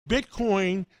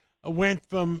Bitcoin went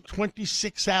from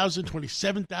 26,000,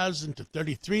 27,000 to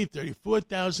 33,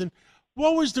 34,000.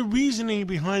 What was the reasoning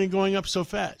behind it going up so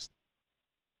fast?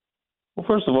 Well,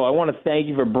 first of all, I want to thank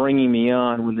you for bringing me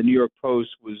on when the New York Post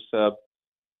was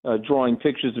drawing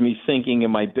pictures of me sinking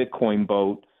in my Bitcoin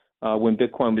boat when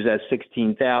Bitcoin was at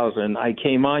 16,000. I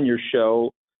came on your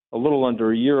show a little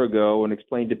under a year ago and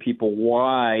explained to people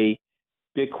why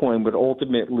Bitcoin would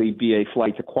ultimately be a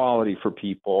flight to quality for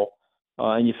people.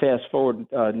 And you fast forward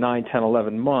 9, 10,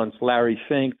 11 months, Larry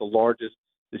Fink,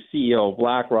 the CEO of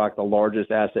BlackRock, the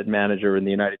largest asset manager in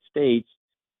the United States,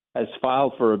 has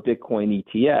filed for a Bitcoin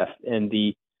ETF. And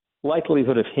the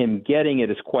likelihood of him getting it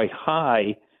is quite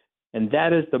high. And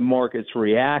that is the market's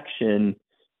reaction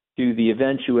to the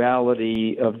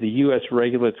eventuality of the U.S.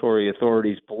 regulatory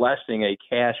authorities blessing a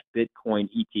cash Bitcoin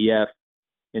ETF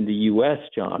in the U.S.,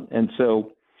 John. And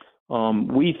so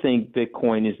we think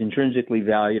Bitcoin is intrinsically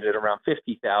valued at around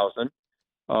 50,000,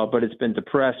 but it's been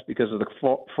depressed because of the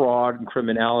fraud and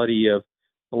criminality of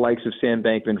the likes of Sam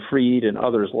Bankman-Fried and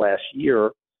others last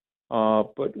year.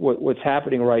 But what's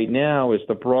happening right now is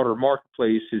the broader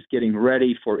marketplace is getting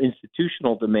ready for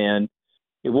institutional demand.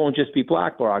 It won't just be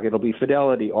BlackRock. It'll be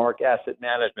Fidelity, ARK Asset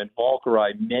Management,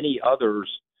 Valkyrie. Many others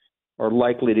are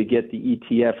likely to get the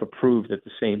ETF approved at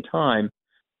the same time.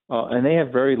 And they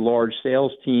have very large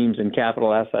sales teams and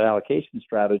capital asset allocation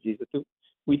strategies.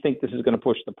 We think this is going to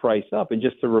push the price up. And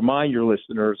just to remind your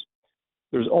listeners,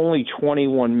 there's only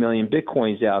 21 million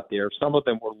Bitcoins out there. Some of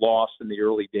them were lost in the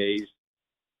early days.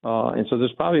 And so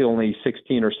there's probably only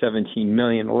 16 or 17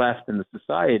 million left in the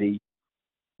society.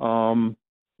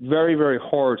 Very, very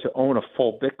hard to own a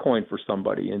full Bitcoin for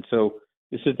somebody. And so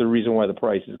this is the reason why the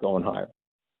price is going higher.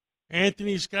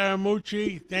 Anthony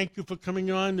Scaramucci, thank you for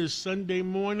coming on this Sunday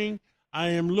morning. I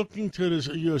am looking to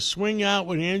your swing out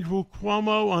with Andrew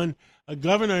Cuomo on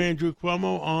Governor Andrew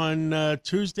Cuomo on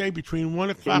Tuesday between 1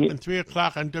 o'clock and 3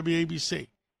 o'clock on WABC.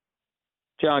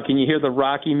 John, can you hear the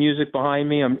Rocky music behind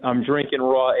me? I'm drinking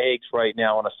raw eggs right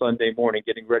now on a Sunday morning,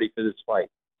 getting ready for this fight.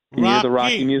 Can you hear the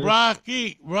Rocky music?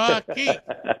 Rocky.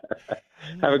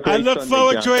 Have a great I look Sunday,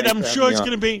 forward John. to it. Thanks I'm for sure having it's me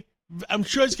going to be. I'm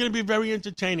sure it's going to be very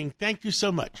entertaining. Thank you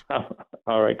so much.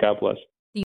 All right. God bless.